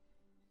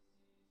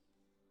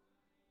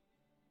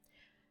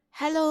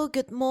Hello,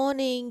 good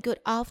morning,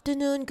 good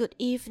afternoon, good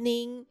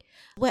evening,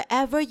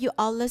 wherever you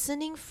are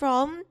listening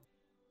from.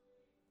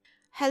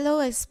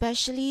 Hello,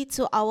 especially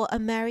to our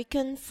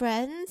American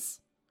friends.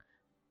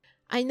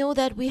 I know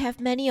that we have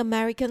many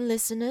American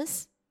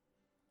listeners.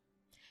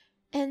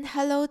 And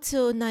hello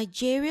to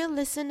Nigeria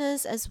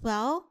listeners as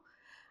well.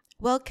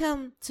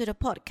 Welcome to the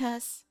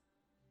podcast.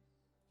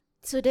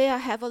 Today I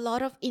have a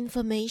lot of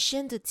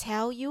information to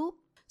tell you,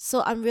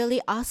 so I'm really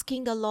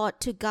asking the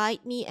Lord to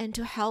guide me and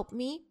to help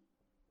me.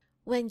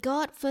 When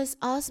God first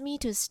asked me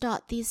to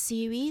start this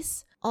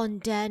series on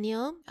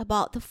Daniel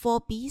about the four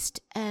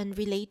beasts and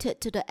related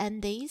to the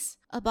end days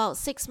about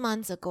 6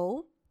 months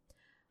ago,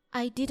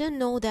 I didn't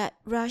know that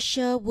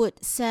Russia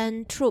would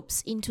send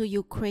troops into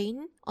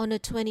Ukraine on the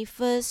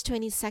 21st,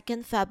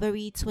 22nd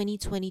February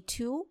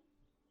 2022.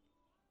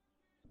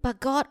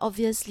 But God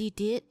obviously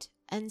did,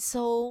 and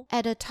so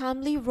at a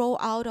timely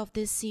rollout of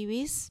this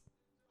series,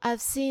 I've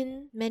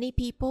seen many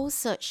people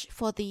search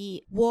for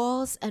the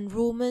wars and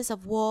rumors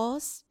of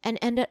wars and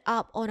ended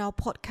up on our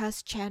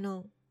podcast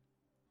channel.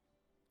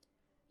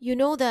 You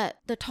know that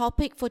the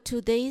topic for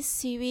today's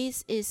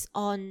series is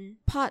on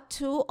part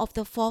 2 of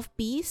the fourth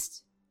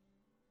beast.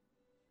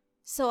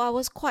 So I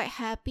was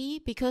quite happy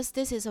because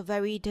this is a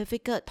very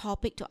difficult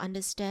topic to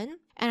understand,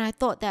 and I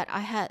thought that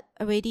I had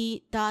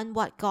already done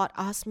what God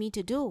asked me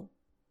to do.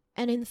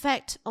 And in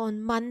fact,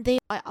 on Monday,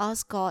 I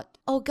asked God,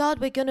 "Oh God,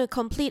 we're going to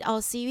complete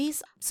our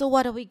series, so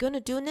what are we going to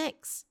do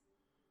next?"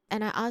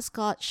 And I asked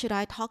God, should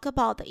I talk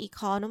about the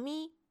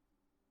economy?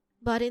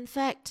 But in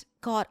fact,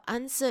 God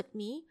answered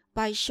me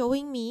by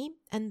showing me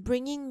and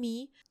bringing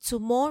me to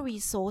more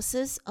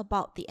resources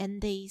about the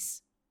end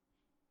days.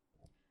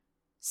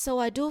 So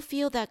I do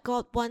feel that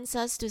God wants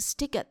us to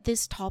stick at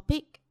this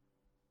topic.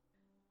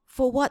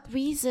 For what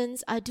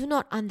reasons, I do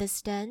not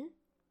understand.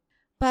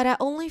 But I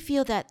only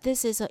feel that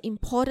this is an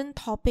important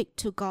topic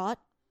to God,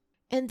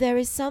 and there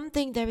is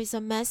a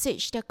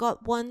message that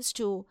God wants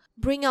to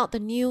bring out the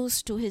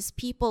news to His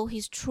people,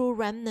 His true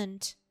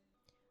remnant,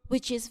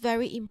 which is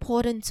very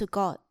important to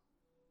God.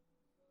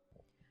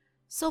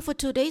 So for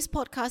today's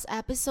podcast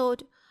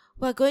episode,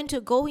 we're going to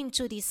go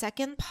into the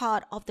second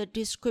part of the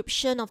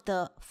description of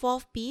the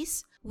fourth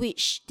beast,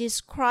 which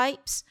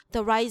describes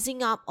the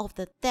rising up of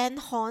the 10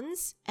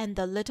 horns and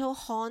the little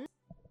horn.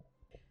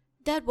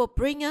 That will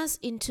bring us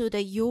into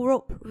the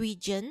Europe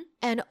region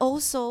and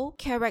also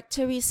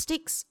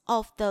characteristics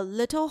of the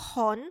little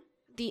horn,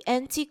 the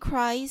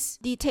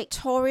Antichrist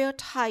dictatorial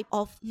type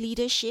of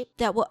leadership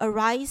that will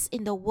arise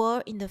in the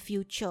world in the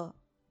future.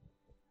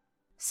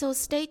 So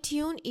stay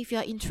tuned if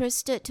you're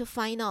interested to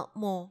find out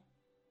more.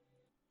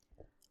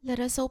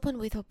 Let us open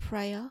with a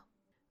prayer.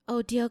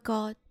 Oh dear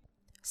God,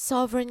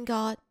 sovereign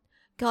God,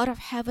 God of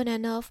heaven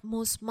and earth,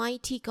 most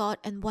mighty God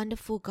and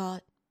wonderful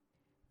God.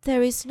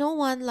 There is no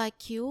one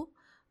like you,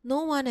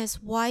 no one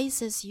as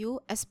wise as you,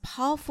 as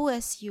powerful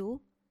as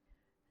you,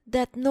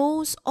 that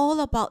knows all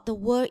about the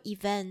world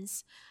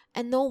events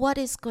and know what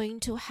is going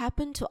to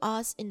happen to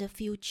us in the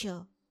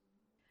future.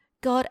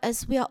 God,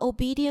 as we are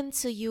obedient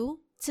to you,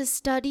 to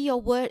study your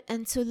word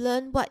and to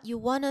learn what you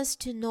want us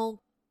to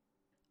know,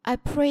 I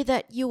pray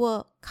that you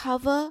will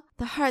cover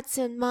the hearts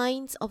and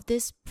minds of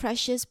these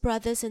precious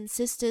brothers and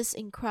sisters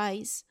in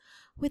Christ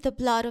with the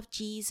blood of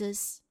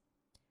Jesus.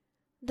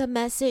 The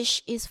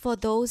message is for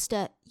those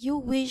that you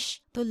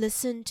wish to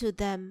listen to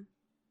them.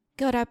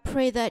 God, I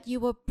pray that you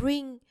will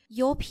bring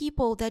your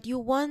people that you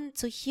want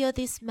to hear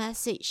this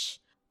message,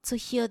 to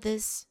hear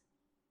this.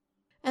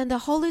 And the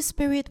Holy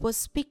Spirit will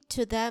speak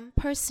to them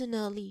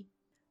personally,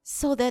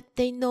 so that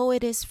they know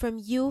it is from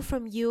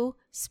you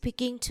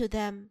speaking to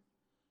them.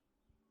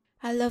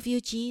 I love you,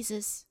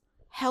 Jesus.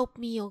 Help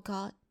me, O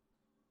God.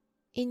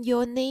 In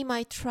your name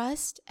I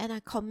trust and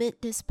I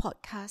commit this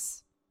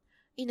podcast.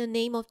 In the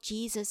name of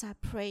Jesus I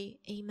pray.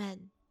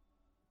 Amen.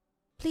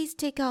 Please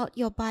take out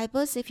your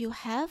Bibles if you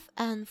have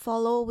and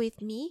follow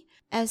with me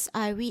as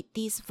I read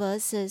these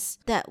verses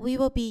that we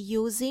will be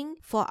using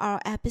for our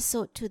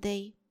episode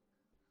today.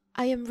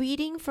 I am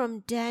reading from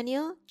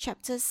Daniel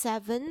chapter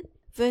 7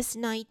 verse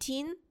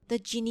 19, the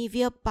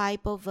Geneva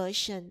Bible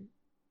version.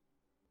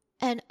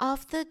 And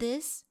after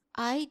this,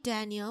 I,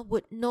 Daniel,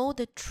 would know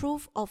the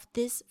truth of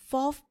this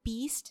fourth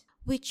beast,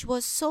 which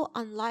was so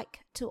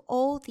unlike to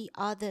all the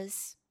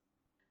others.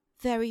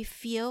 Very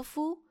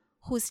fearful,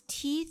 whose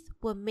teeth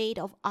were made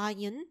of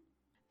iron,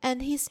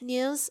 and his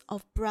nails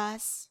of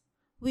brass,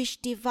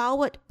 which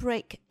devoured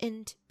break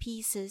in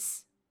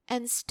pieces,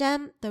 and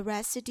stamped the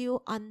residue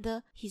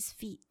under his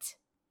feet.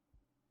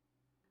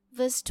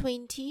 Verse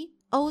 20,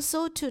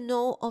 also to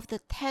know of the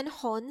 10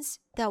 horns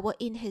that were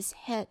in his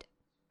head,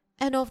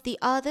 and of the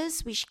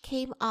others which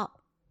came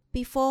up,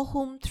 before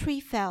whom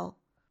 3 fell,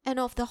 and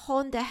of the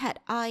horn that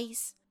had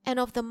eyes, and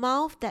of the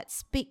mouth that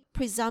spake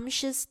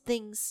presumptuous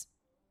things,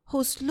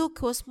 whose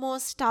look was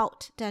more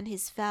stout than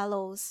his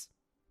fellows.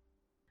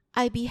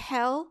 I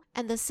beheld,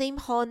 and the same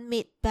horn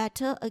made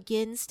battle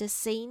against the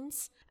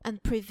saints,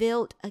 and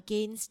prevailed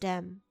against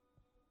them.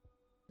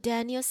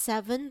 Daniel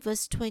 7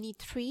 verse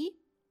 23,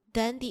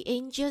 Then the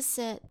angel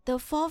said, "The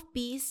fourth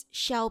beast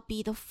shall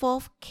be the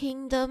fourth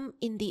kingdom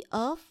in the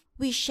earth,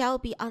 which shall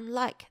be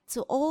unlike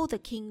to all the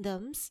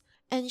kingdoms,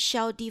 and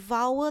shall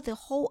devour the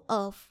whole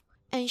earth,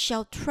 and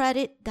shall tread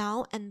it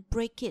down and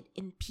break it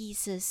in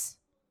pieces.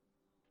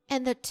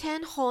 And the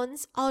 10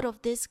 horns out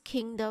of this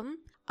kingdom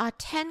are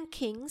 10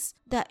 kings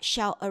that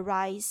shall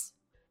arise,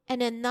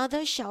 and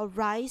another shall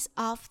rise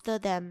after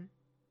them.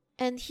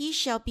 And he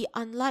shall be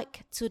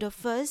unlike to the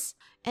first,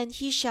 and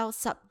he shall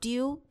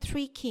subdue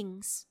 3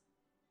 kings."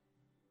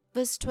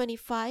 Verse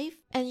 25,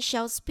 "And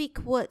shall speak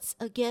words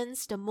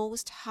against the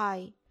Most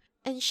High,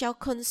 and shall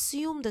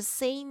consume the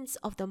saints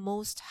of the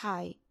Most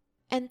High,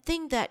 and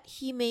think that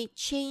he may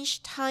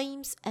change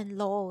times and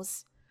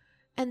laws.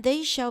 And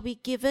they shall be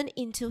given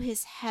into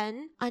his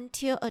hand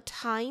until a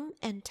time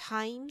and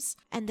times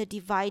and the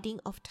dividing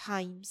of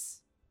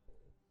times."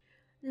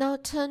 Now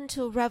turn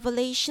to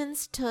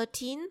Revelations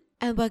 13,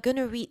 and we're going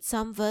to read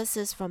some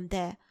verses from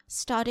there,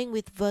 starting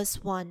with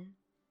verse 1.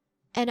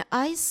 "And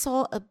I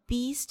saw a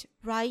beast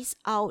rise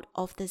out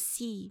of the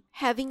sea,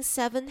 having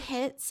 7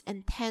 heads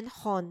and 10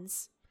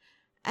 horns.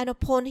 And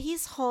upon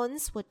his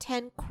horns were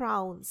 10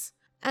 crowns,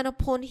 and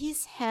upon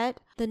his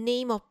head the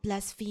name of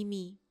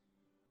blasphemy.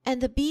 And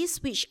the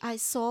beast which I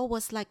saw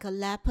was like a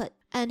leopard,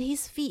 and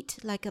his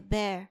feet like a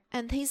bear,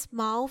 and his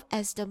mouth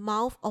as the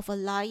mouth of a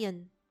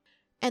lion.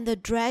 And the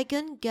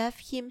dragon gave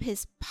him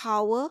his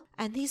power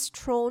and his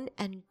throne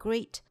and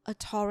great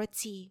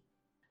authority."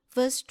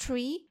 Verse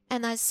 3,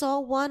 "And I saw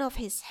one of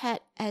his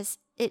head as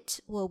it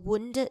were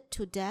wounded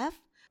to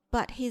death,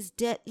 but his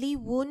deadly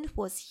wound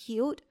was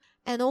healed,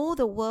 and all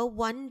the world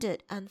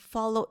wondered and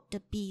followed the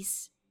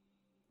beast."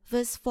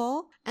 Verse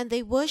 4, "And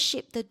they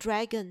worshipped the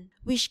dragon,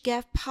 which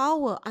gave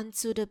power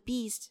unto the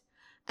beast.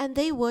 And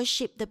they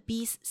worshipped the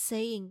beast,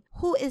 saying,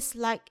 Who is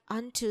like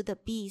unto the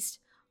beast?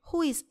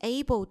 Who is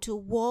able to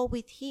war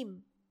with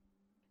him?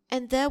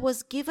 And there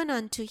was given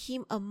unto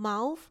him a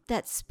mouth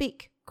that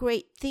spake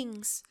great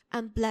things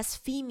and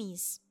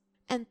blasphemies.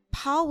 And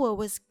power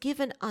was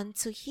given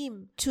unto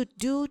him to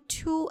do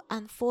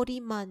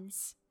 42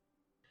 months.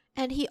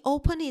 And he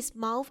opened his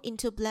mouth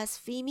into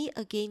blasphemy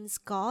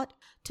against God,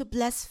 to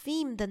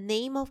blaspheme the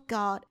name of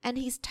God and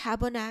his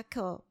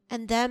tabernacle,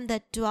 and them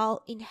that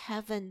dwell in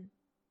heaven.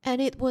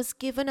 And it was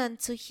given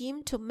unto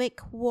him to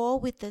make war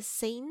with the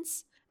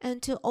saints,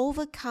 and to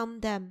overcome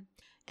them.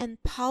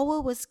 And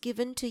power was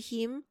given to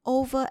him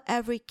over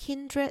every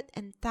kindred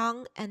and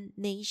tongue and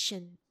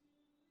nation."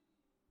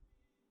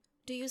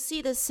 Do you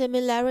see the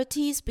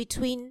similarities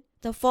between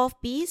the fourth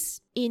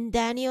beast in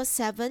Daniel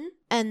 7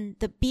 and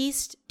the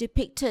beast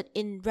depicted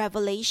in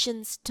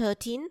Revelations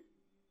 13?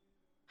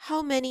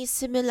 How many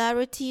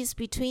similarities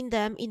between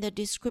them in the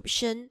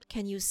description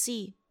can you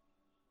see?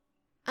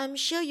 I'm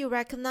sure you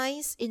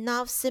recognize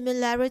enough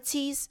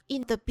similarities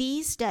in the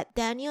beast that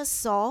Daniel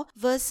saw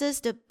versus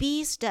the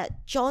beast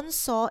that John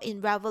saw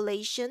in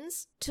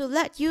Revelations to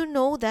let you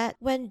know that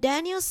when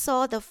Daniel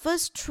saw the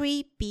first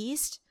 3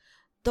 beasts,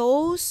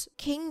 those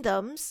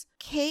kingdoms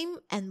came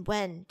and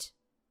went.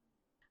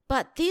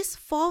 But this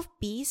fourth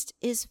beast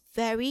is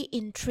very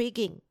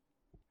intriguing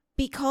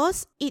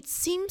because it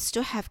seems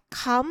to have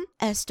come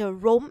as the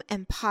Rome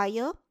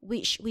Empire,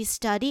 which we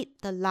studied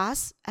the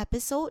last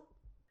episode.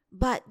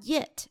 But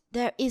yet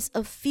there is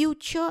a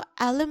future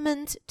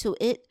element to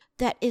it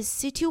that is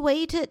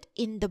situated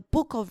in the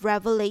book of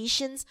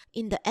Revelations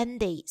in the end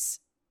days.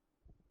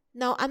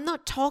 Now, I'm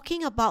not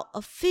talking about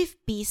a 5th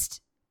beast,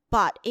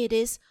 but it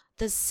is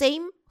the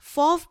same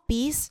 4th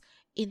beast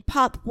in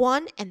part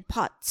 1 and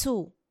part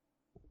 2.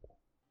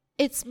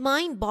 It's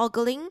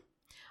mind-boggling,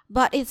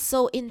 but it's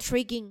so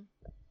intriguing.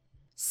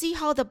 See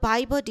how the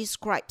Bible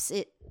describes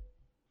it.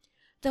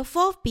 The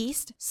 4th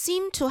beast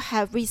seemed to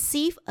have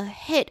received a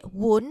head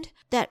wound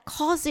that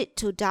caused it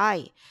to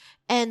die,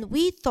 and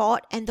we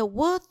thought, and the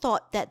world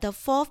thought, that the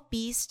 4th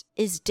beast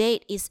is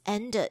dead, is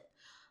ended.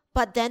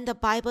 But then the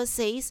Bible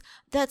says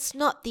that's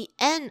not the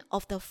end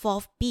of the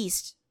 4th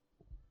beast.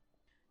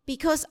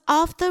 Because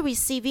after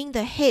receiving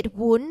the head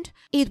wound,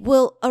 it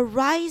will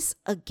arise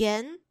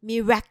again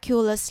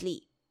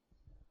miraculously.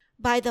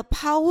 By the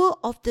power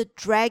of the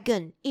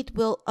dragon, it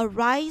will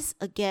arise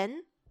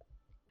again.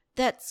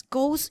 That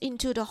goes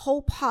into the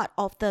whole part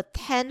of the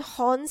 10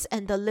 horns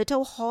and the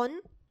little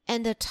horn,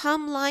 and the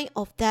timeline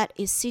of that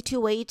is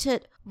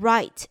situated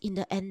right in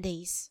the end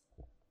days.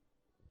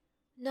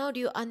 Now do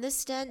you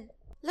understand?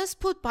 Let's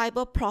put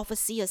Bible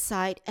prophecy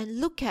aside and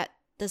look at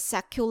the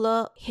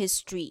secular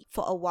history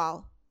for a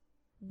while.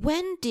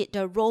 When did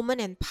the Roman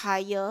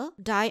Empire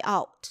die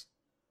out?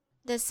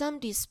 There's some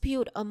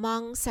dispute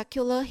among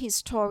secular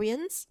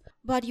historians,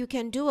 but you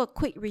can do a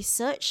quick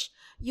research.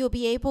 You'll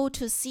be able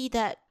to see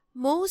that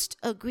most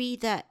agree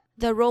that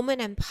the Roman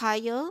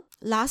Empire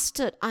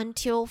lasted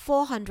until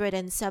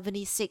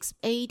 476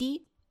 AD,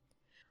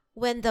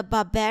 when the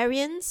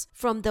barbarians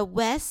from the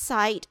west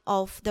side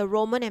of the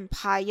Roman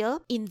Empire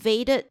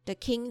invaded the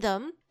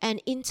kingdom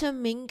and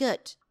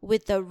intermingled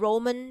with the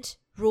Roman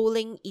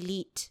ruling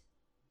elite.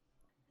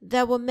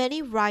 There were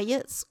many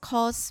riots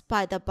caused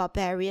by the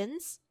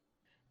barbarians,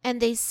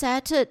 and they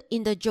settled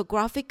in the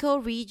geographical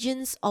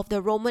regions of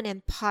the Roman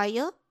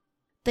Empire.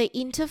 They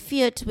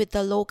interfered with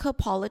the local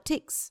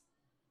politics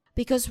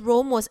because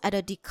Rome was at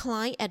a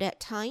decline at that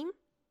time,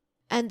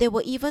 and they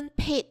were even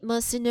paid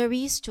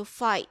mercenaries to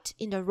fight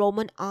in the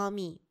Roman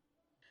army.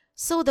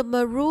 So the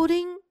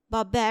marauding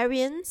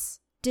barbarians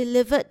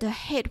delivered the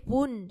head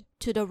wound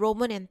to the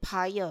Roman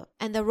Empire,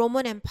 and the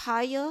Roman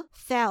Empire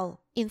fell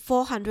in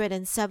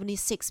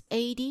 476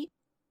 AD.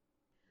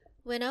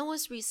 When I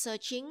was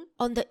researching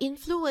on the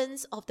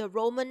influence of the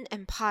Roman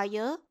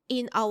Empire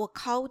in our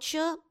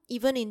culture,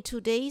 even in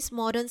today's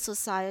modern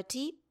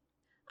society,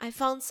 I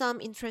found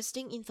some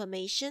interesting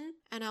information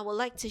and I would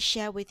like to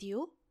share with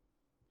you.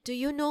 Do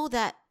you know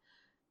that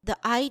the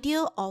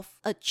idea of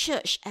a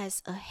church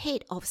as a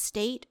head of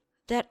state,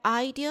 that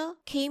idea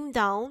came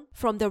down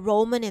from the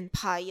Roman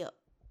Empire?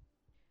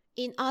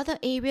 In other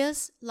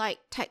areas like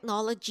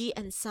technology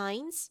and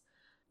science,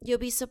 you'll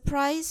be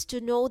surprised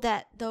to know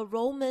that the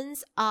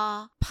Romans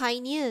are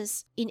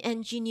pioneers in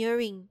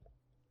engineering.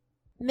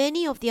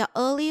 Many of their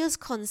earliest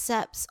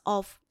concepts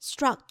of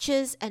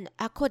structures and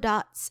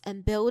aqueducts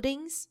and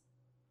buildings,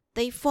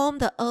 they form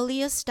the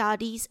earliest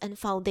studies and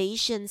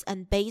foundations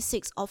and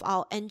basics of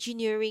our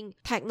engineering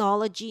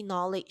technology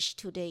knowledge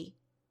today.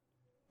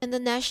 And the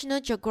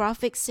National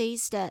Geographic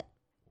says that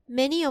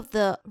many of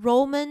the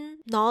Roman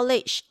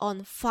knowledge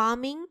on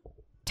farming,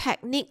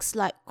 techniques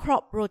like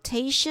crop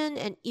rotation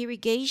and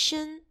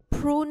irrigation,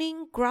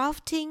 pruning,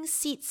 grafting,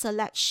 seed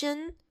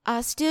selection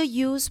are still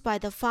used by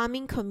the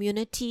farming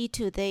community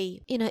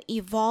today in an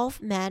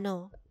evolved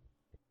manner.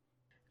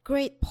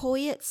 Great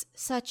poets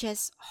such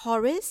as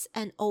Horace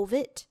and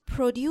Ovid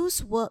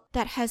produce work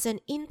that has an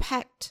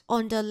impact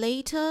on the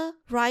later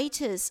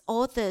writers,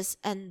 authors,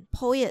 and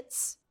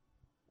poets.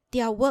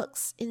 Their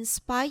works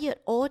inspired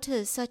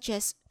authors such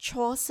as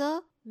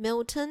Chaucer,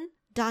 Milton,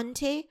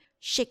 Dante,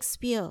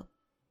 Shakespeare,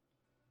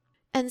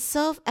 and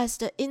serve as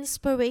the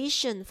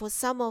inspiration for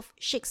some of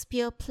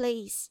Shakespeare's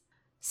plays,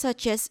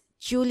 such as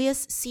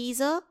Julius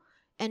Caesar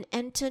and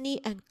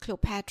Antony and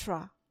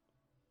Cleopatra.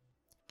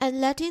 And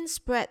Latin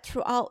spread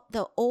throughout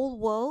the Old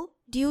World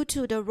due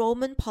to the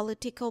Roman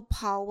political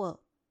power.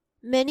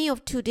 Many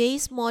of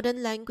today's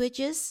modern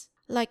languages,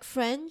 like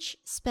French,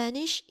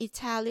 Spanish,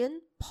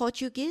 Italian,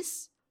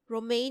 Portuguese,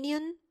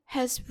 Romanian,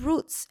 has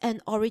roots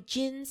and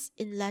origins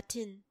in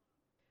Latin.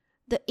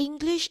 The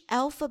English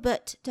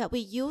alphabet that we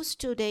use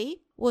today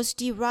was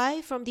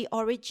derived from the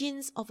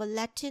origins of a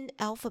Latin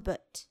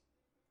alphabet.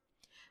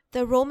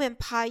 The Roman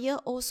Empire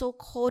also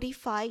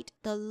codified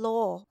the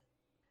law.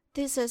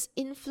 This has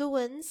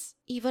influenced,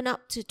 even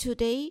up to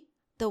today,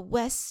 the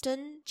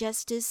Western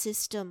justice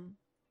system.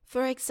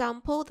 For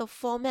example, the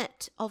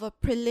format of a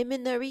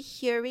preliminary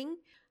hearing,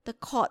 the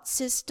court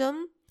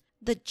system,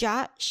 the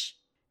judge,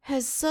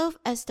 has served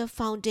as the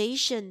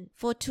foundation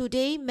for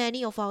today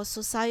many of our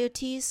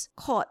society's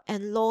court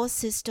and law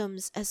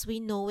systems as we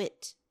know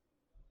it.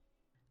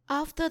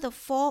 After the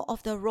fall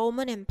of the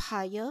Roman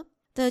Empire,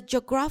 the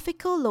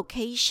geographical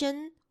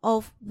location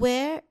of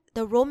where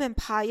the Roman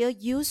Empire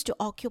used to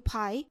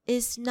occupy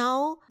is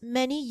now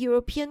many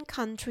European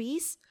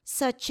countries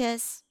such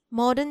as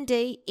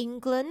modern-day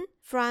England,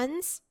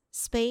 France,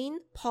 Spain,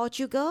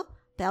 Portugal,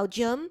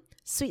 Belgium,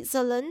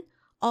 Switzerland,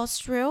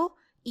 Austria,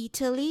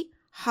 Italy,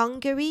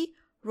 Hungary,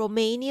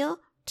 Romania,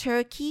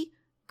 Turkey,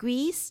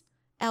 Greece,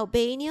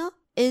 Albania,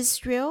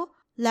 Israel,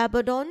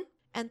 Lebanon,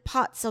 and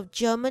parts of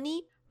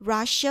Germany,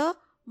 Russia,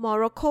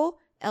 Morocco,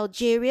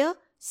 Algeria,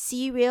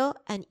 Syria,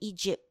 and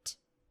Egypt.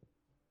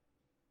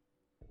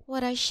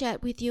 What I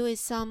shared with you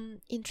is some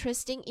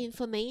interesting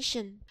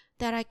information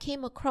that I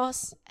came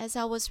across as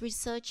I was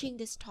researching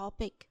this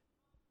topic.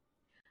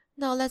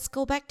 Now let's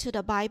go back to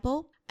the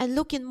Bible and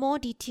look in more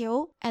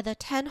detail at the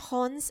 10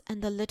 horns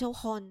and the little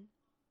horn.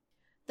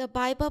 The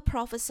Bible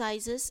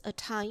prophesies a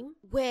time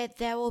where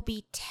there will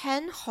be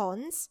 10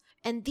 horns,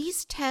 and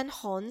these 10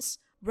 horns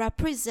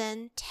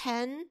represent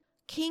 10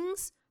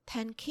 kings,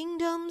 10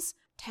 kingdoms,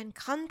 10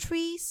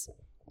 countries.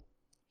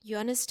 You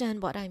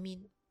understand what I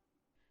mean?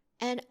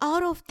 And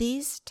out of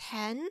these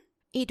 10,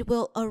 it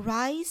will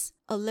arise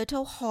a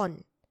little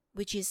horn,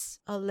 which is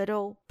a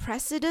little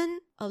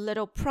president, a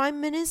little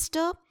prime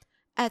minister.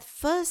 At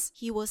first,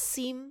 he will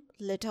seem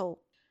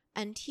little,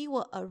 and he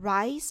will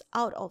arise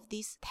out of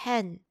these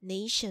 10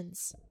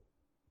 nations.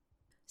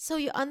 So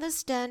you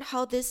understand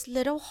how this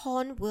little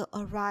horn will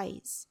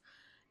arise.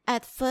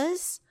 At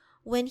first,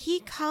 when he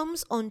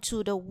comes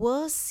onto the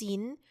world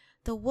scene,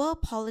 the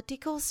world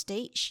political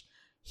stage,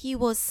 he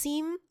will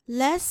seem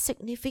less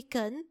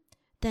significant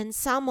than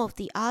some of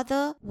the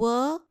other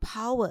world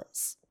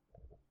powers.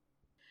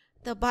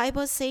 The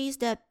Bible says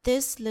that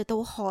this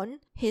little horn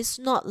is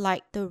not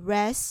like the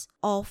rest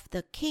of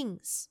the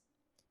kings.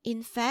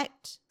 In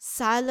fact,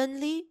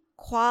 silently,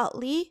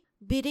 quietly,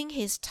 biding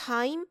his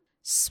time,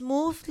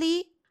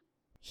 smoothly,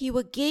 he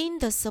will gain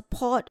the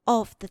support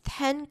of the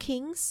 10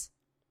 kings,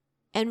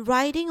 and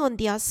riding on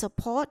their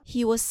support,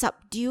 he will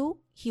subdue,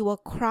 he will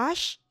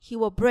crush, he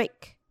will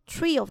break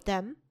 3 of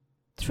them,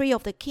 3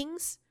 of the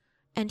kings,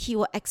 and he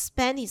will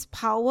expand his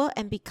power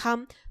and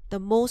become the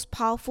most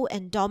powerful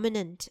and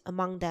dominant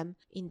among them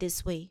in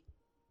this way.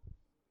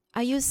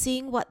 Are you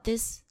seeing what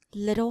this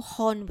little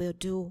horn will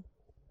do?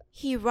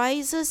 He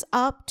rises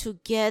up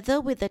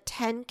together with the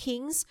 10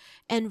 kings,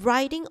 and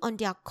riding on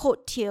their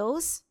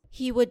coattails,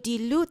 he will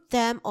delude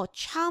them or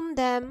charm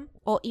them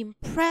or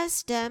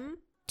impress them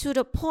to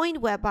the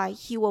point whereby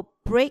he will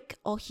break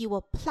or he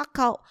will pluck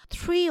out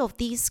 3 of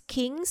these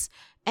kings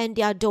and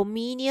their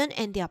dominion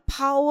and their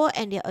power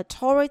and their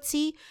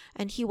authority,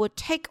 and he will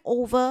take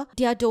over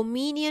their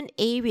dominion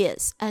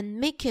areas and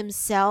make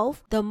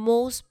himself the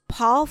most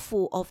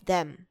powerful of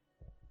them.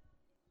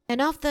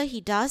 And after he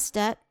does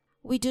that,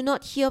 we do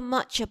not hear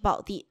much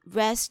about the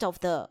rest of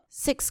the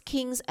 6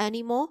 kings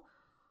anymore.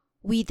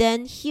 We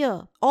then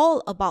hear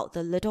all about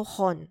the little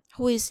horn,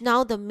 who is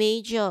now the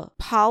major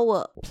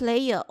power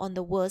player on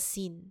the world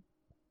scene.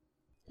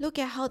 Look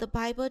at how the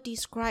Bible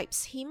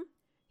describes him.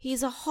 He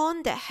is a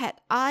horn that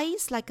had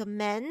eyes like a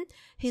man.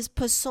 He is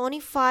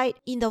personified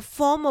in the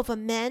form of a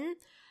man.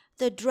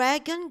 The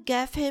dragon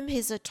gave him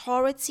his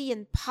authority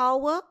and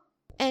power,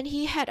 and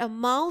he had a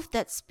mouth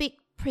that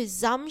speaks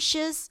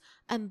presumptuous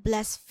and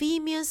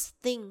blasphemous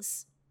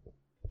things.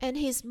 And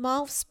his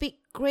mouth speaks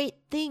great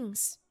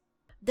things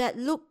that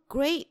look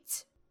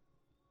great.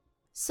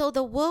 So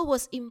the world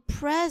was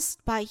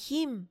impressed by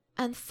him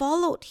and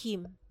followed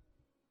him.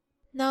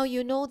 Now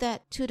you know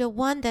that to the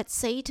one that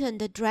Satan,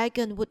 the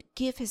dragon, would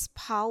give his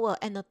power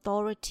and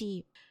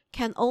authority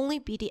can only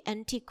be the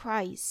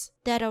Antichrist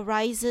that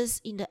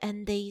arises in the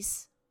end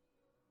days.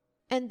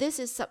 And this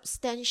is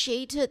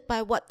substantiated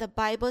by what the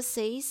Bible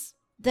says,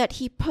 that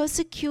he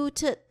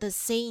persecuted the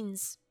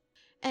saints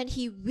and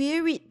he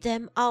wearied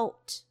them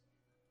out.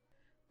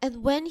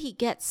 And when he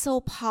gets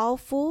so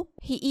powerful,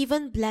 he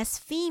even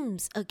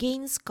blasphemes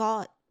against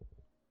God.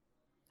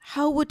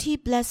 How would he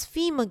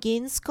blaspheme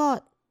against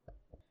God?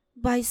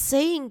 By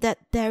saying that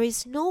there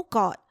is no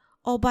God,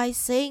 or by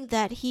saying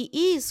that he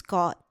is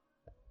God.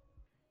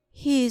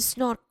 He is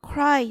not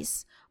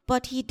Christ,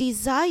 but he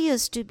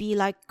desires to be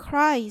like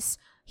Christ.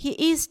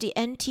 He is the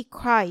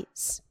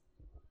Antichrist.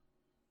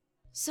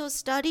 So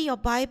study your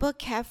Bible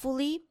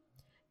carefully.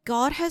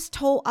 God has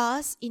told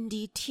us in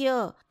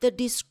detail the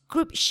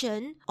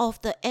description of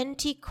the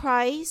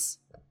Antichrist.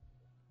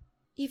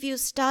 If you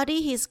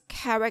study his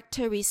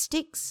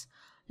characteristics,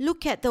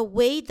 look at the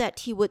way that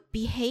he would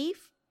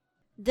behave,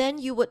 then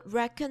you would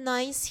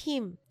recognize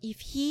him if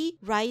he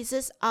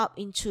rises up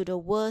into the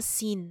world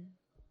scene.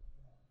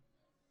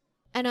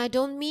 And I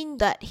don't mean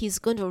that he's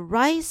going to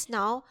rise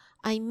now.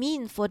 I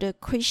mean for the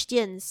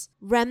Christians,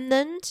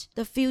 remnant,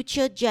 the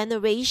future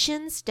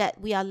generations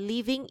that we are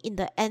living in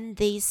the end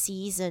day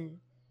season.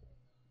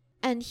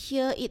 And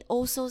here it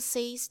also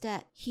says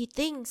that he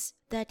thinks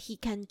that he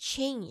can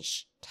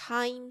change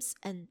times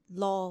and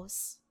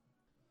laws.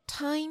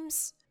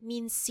 Times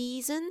means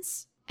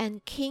seasons,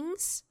 and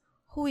kings,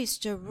 who is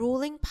the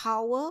ruling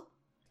power.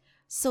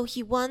 So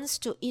he wants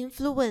to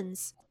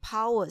influence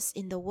powers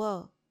in the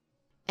world.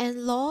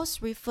 And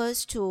laws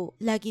refers to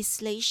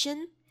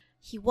legislation.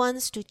 He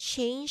wants to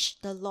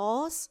change the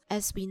laws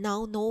as we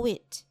now know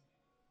it.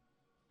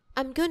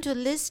 I'm going to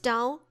list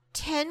down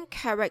 10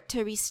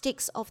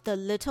 characteristics of the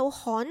little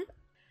horn,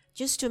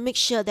 just to make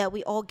sure that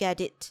we all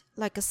get it,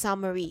 like a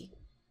summary.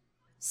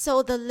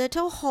 So the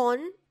little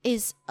horn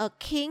is a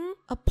king,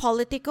 a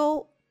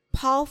political,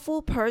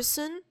 powerful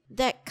person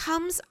that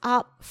comes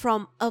up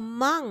from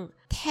among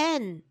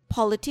 10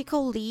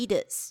 political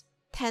leaders,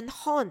 10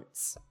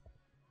 horns.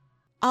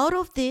 Out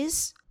of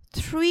this,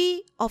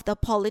 3 of the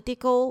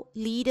political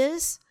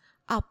leaders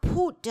are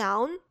put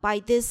down by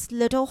this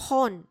little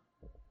horn.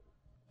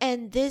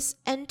 And this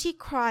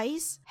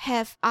Antichrist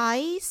have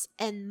eyes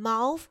and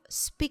mouth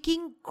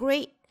speaking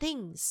great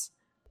things.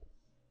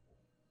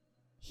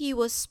 He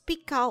will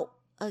speak out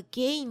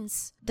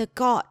against the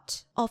God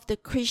of the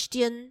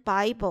Christian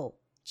Bible,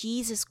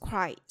 Jesus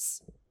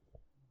Christ.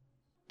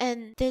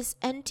 And this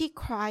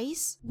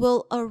Antichrist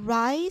will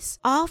arise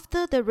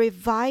after the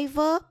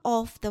revival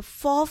of the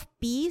 4th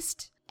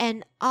beast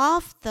and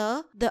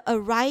after the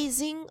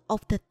arising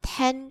of the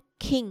 10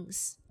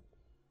 kings.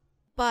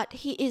 But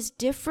he is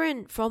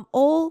different from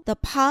all the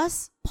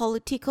past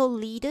political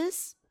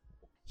leaders.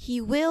 He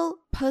will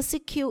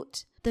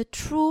persecute the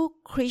true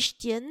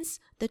Christians,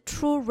 the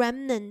true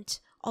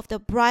remnant of the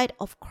bride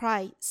of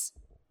Christ.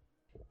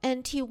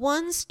 And he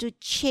wants to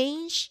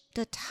change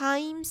the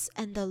times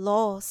and the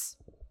laws.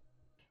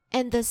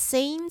 And the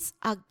saints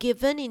are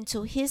given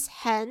into his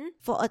hand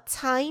for a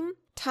time,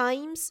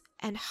 times,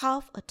 and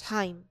half a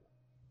time.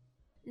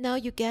 Now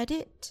you get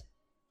it?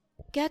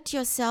 Get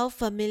yourself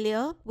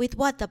familiar with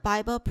what the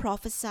Bible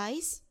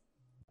prophesies.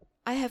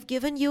 I have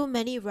given you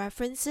many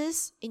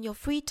references. In your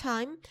free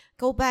time,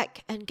 go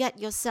back and get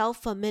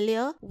yourself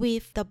familiar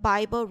with the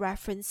Bible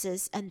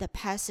references and the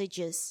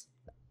passages.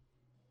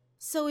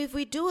 So if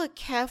we do a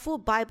careful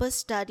Bible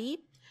study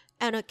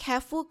and a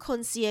careful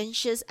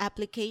conscientious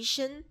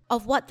application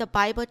of what the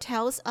Bible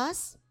tells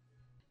us,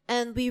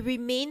 and we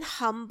remain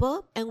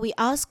humble and we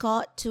ask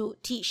God to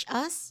teach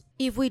us,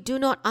 if we do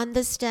not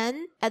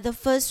understand at the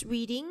first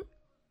reading,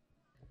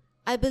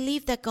 I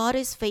believe that God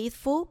is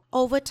faithful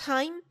over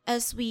time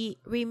as we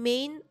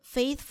remain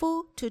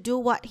faithful to do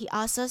what He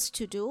asks us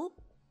to do.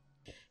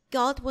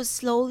 God will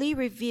slowly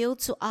reveal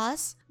to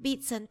us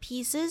bits and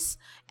pieces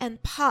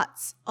and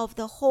parts of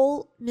the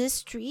whole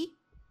mystery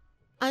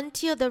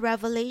until the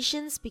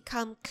revelations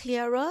become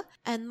clearer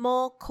and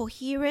more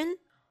coherent,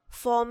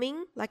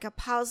 forming like a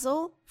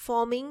puzzle,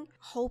 forming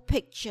whole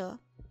picture.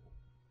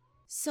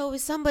 So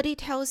if somebody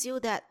tells you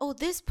that, oh,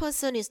 this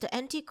person is the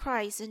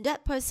Antichrist and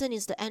that person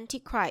is the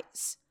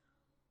Antichrist,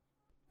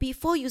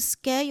 before you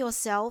scare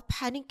yourself,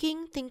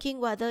 panicking, thinking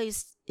whether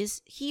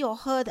is he or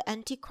her the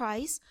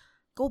Antichrist,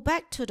 go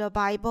back to the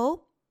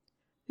Bible,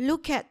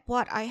 look at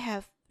what I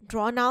have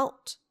drawn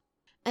out,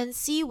 and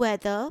see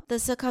whether the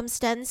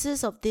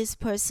circumstances of this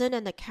person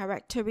and the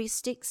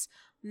characteristics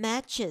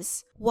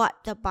matches what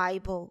the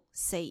Bible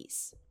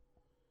says.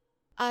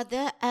 Are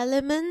there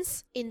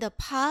elements in the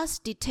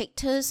past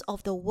dictators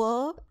of the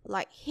world,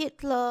 like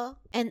Hitler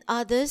and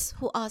others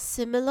who are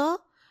similar,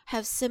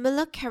 have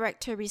similar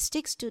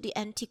characteristics to the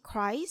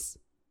Antichrist?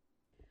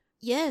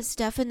 Yes,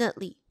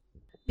 definitely.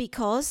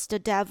 Because the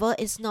devil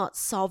is not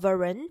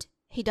sovereign,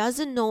 he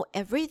doesn't know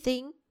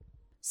everything,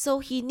 so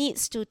he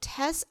needs to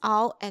test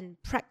out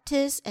and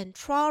practice and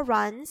trial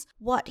runs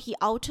what he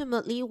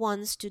ultimately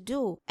wants to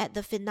do at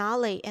the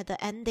finale, at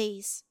the end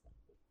days.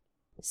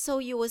 So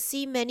you will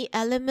see many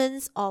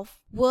elements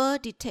of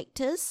world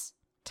dictators,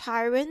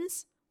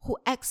 tyrants, who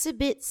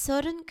exhibit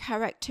certain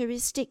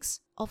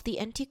characteristics of the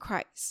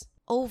Antichrist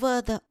over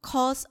the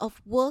course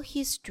of world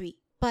history,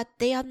 but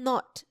they are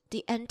not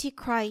the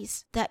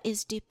Antichrist that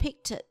is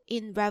depicted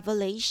in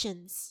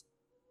Revelations.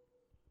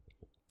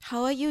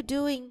 How are you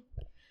doing?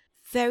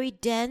 Very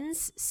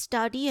dense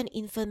study and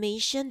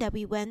information that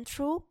we went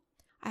through.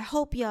 I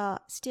hope you're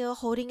still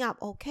holding up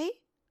okay.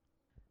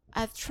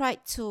 I've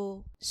tried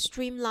to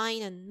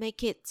streamline and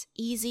make it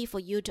easy for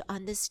you to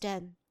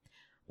understand,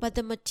 but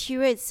the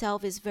material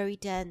itself is very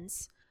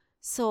dense,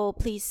 so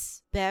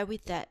please bear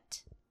with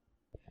that.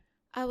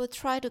 I will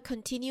try to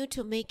continue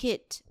to make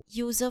it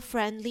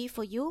user-friendly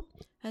for you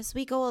as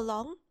we go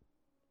along,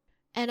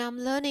 and I'm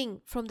learning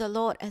from the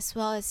Lord as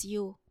well as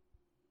you.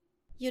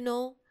 You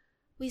know,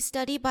 we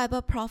study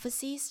Bible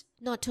prophecies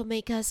not to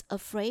make us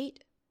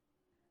afraid.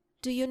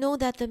 Do you know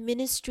that the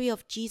ministry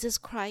of Jesus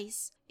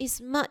Christ is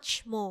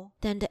much more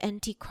than the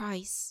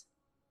Antichrist?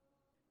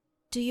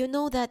 Do you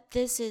know that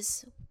this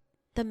is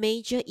the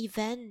major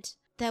event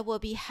that will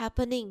be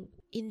happening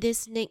in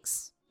this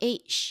next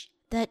age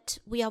that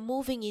we are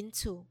moving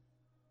into?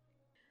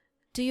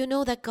 Do you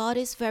know that God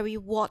is very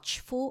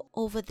watchful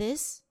over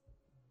this?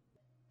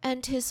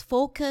 And His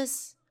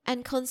focus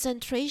and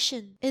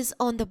concentration is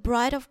on the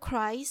bride of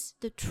Christ,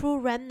 the true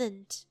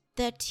remnant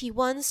that He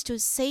wants to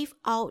save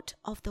out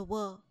of the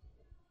world.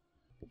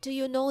 Do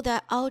you know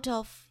that out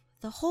of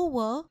the whole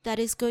world that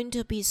is going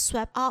to be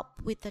swept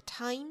up with the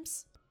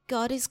times,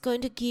 God is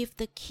going to give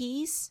the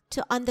keys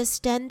to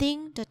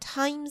understanding the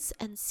times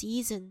and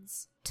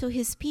seasons to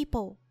His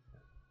people?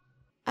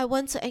 I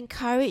want to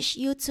encourage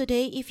you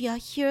today, if you are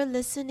here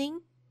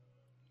listening,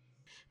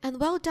 and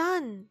well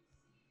done.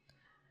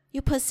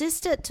 You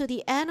persisted to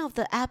the end of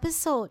the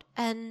episode,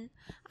 and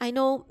I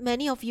know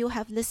many of you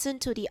have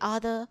listened to the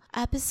other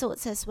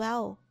episodes as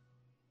well.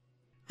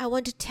 I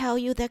want to tell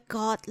you that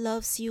God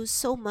loves you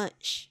so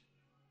much.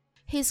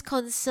 His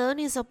concern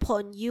is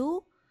upon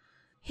you.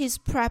 His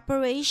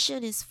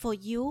preparation is for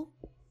you.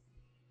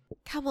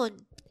 Come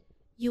on,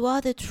 you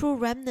are the true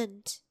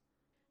remnant,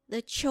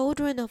 the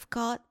children of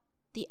God,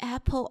 the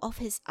apple of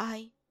His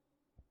eye.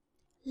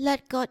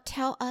 Let God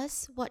tell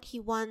us what He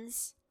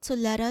wants to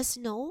let us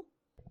know,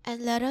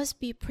 and let us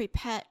be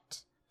prepared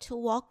to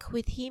walk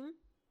with Him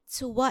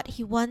to what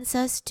He wants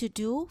us to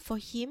do for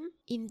Him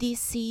in this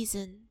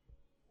season.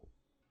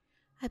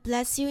 I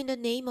bless you in the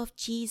name of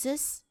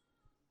Jesus,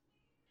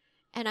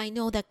 and I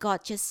know that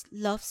God just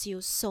loves you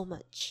so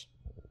much.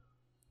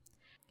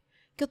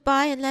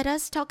 Goodbye, and let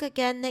us talk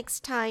again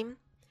next time.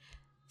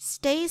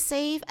 Stay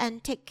safe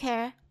and take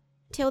care.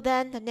 Till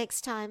then, the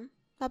next time.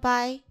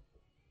 Bye-bye.